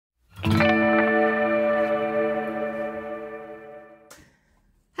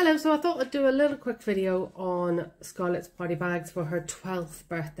so I thought I'd do a little quick video on Scarlett's party bags for her 12th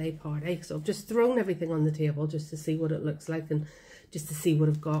birthday party. So I've just thrown everything on the table just to see what it looks like and just to see what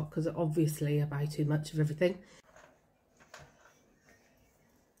I've got, because obviously I buy too much of everything.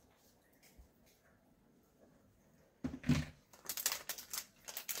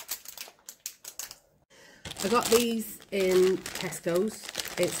 I got these in Tesco's.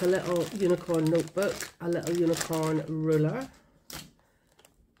 It's a little unicorn notebook, a little unicorn ruler,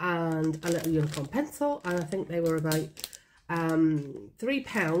 and a little unicorn pencil, and I think they were about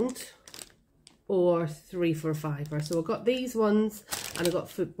 £3 or 3 for a £5. So I got these ones, and I got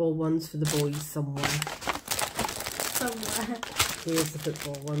football ones for the boys somewhere. Here's the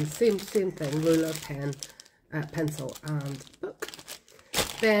football ones, same thing, ruler, pen, pencil and book.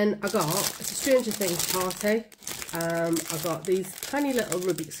 Then I got, it's a Stranger Things party. I got these tiny little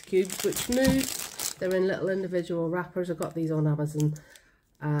Rubik's Cubes which move. They're in little individual wrappers. I got these on Amazon.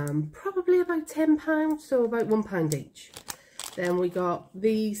 Probably about £10, so about £1 each. Then we got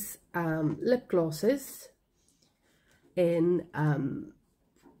these lip glosses in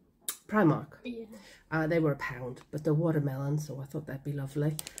Primark. Yeah. They were £1, but they're watermelon, so I thought that'd be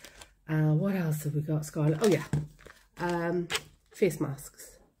lovely. What else have we got, Scarlett? Oh yeah, face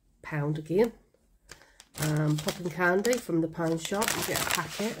masks, £1 again. Popping candy from the pound shop. You get a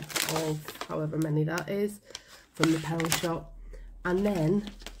packet of however many that is from the pound shop. And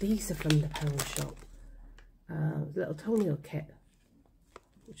then these are from the pound shop. Little toenail kit,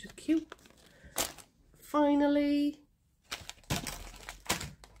 which is cute. Finally,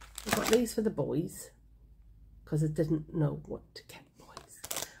 I got these for the boys because I didn't know what to get boys.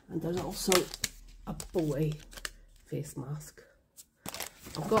 And there's also a boy face mask.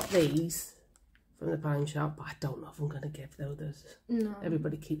 I've got these from the pound shop, but I don't know if I'm going to give those. No.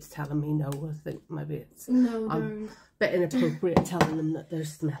 Everybody keeps telling me no. I think maybe it's I'm a bit inappropriate telling them that they're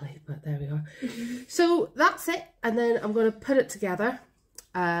smelly, but there we are. So that's it, and then I'm going to put it together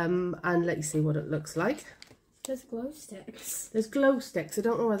and let you see what it looks like. There's glow sticks. There's glow sticks. I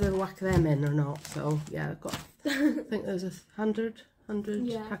don't know whether to whack them in or not. So yeah, I've got. I think there's 100,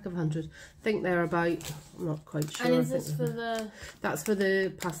 yeah. Pack of 100. I think they're about. I'm not quite sure. And is this for the? That's for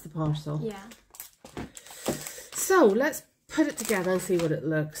the past the parcel. Yeah. So let's put it together and see what it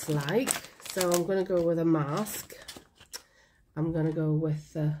looks like. So I'm going to go with a mask. I'm going to go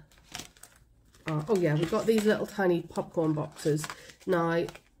with oh yeah, we've got these little tiny popcorn boxes. Now,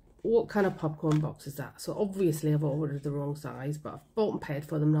 what kind of popcorn box is that? So obviously I've ordered the wrong size, but I've bought and paid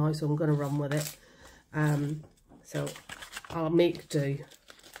for them now, so I'm going to run with it. So I'll make do.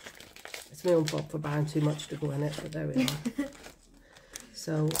 It's my own fault for buying too much to go in it, but there we are.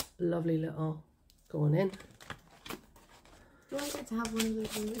 So lovely little going in. Do I get to have one of those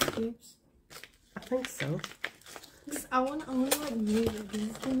Rubik's Cubes? I think so. I want to like move it, because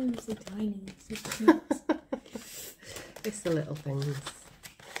it's going to be so tiny. So cute. It's the little things.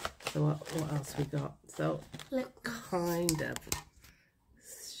 So what else we got? So kind of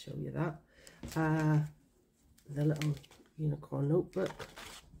show you that. The little unicorn notebook.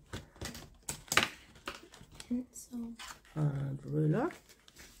 Pencil. And ruler.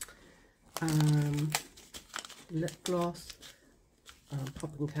 Lip gloss.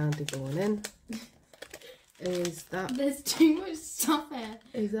 Popping candy going in. Is that? There's too much stuff here.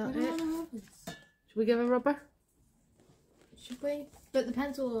 Is that it? Should we give a rubber? Should we? But the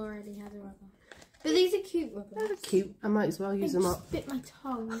pencil already has a rubber. But these are cute rubbers. They're cute. I might as well use them up. Bit my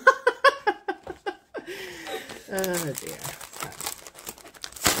tongue. Oh dear.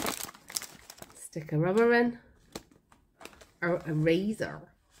 Stick a rubber in. Or a razor.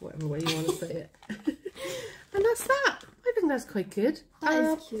 Whatever way you want to say it. And that's that. I think that's quite good.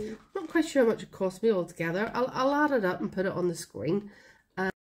 That is cute. Not quite sure how much it cost me altogether. I'll add it up and put it on the screen.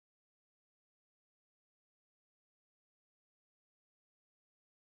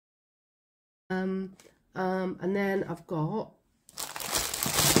 And then I've got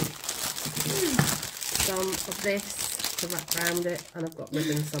some of this to wrap around it, and I've got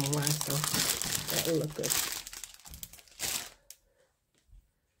ribbon somewhere, so that'll look good.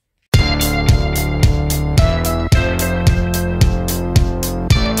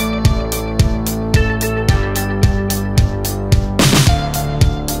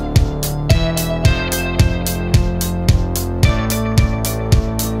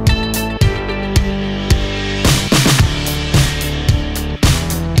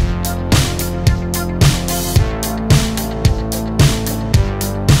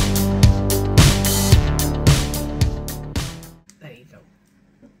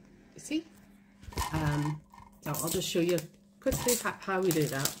 So I'll just show you quickly how we do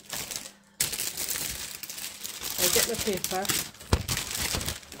that. I'll get my paper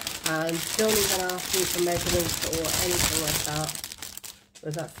And don't even ask me for measurements or anything like that,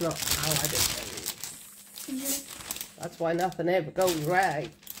 because that's not how I do things. That's why nothing ever goes right.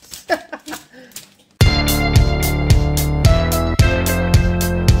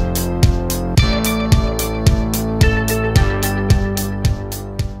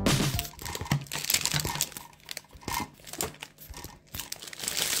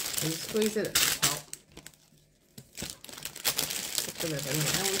 And squeeze it at the top. Put the ribbon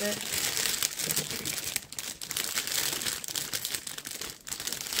around it.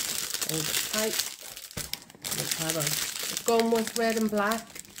 Hold it tight. Let's have a gone with red and black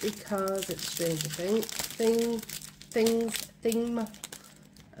because it's Stranger Things. And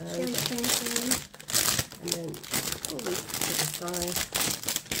then pull these to the side.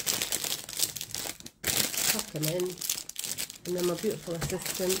 Tuck them in. And then my beautiful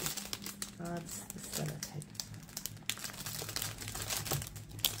assistant adds the sellotape.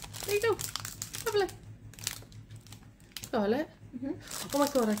 There you go. Lovely. Scarlett. Oh my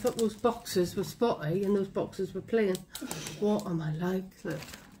god, I thought those boxes were spotty and those boxes were plain. What am I like? Look.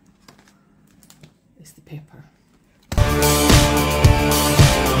 It's the paper.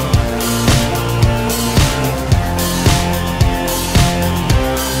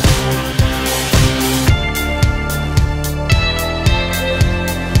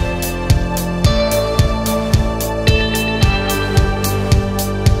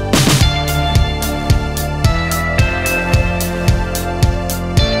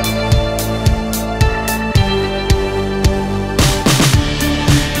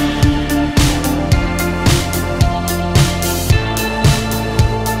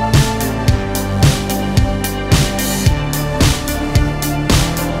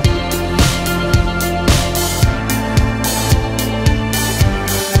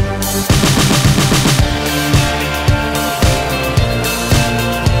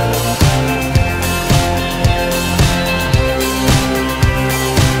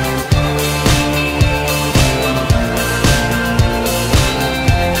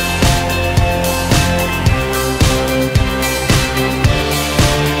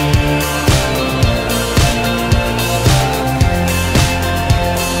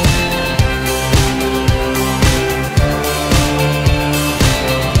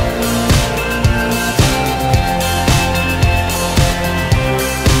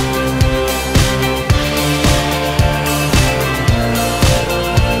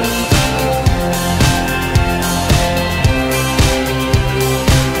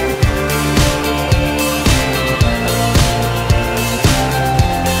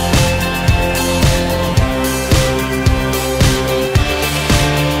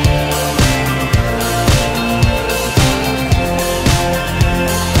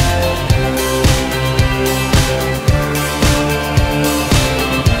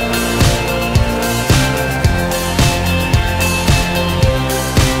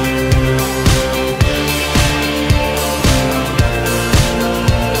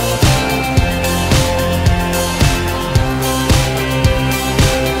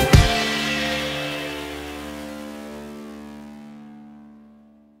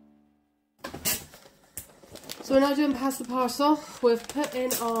 So we're now doing pass the parcel. We've put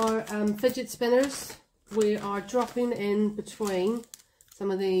in our fidget spinners. We are dropping in between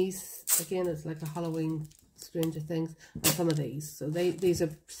some of these. Again, it's like a Halloween Stranger Things, and some of these. So these are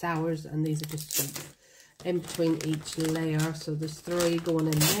sours and these are just sweet. In between each layer. So there's 3 going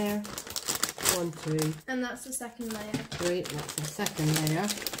in there. 1, 2. And that's the second layer. 3. And that's the second layer.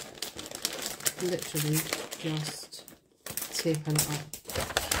 Literally just taping it up.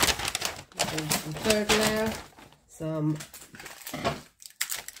 Some third layer. Some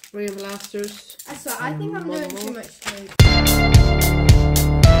rain blasters. So I think I'm doing too much tape.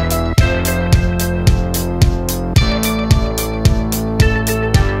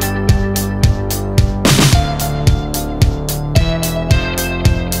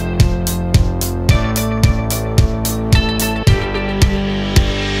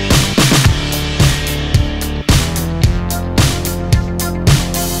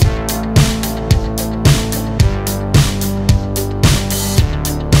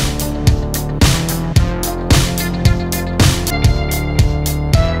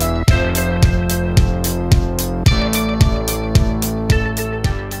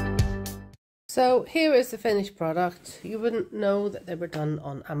 So here is the finished product. You wouldn't know that they were done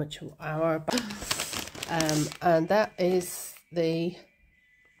on amateur hour, and that is the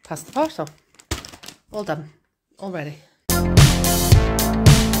pasta parcel. All done, all ready.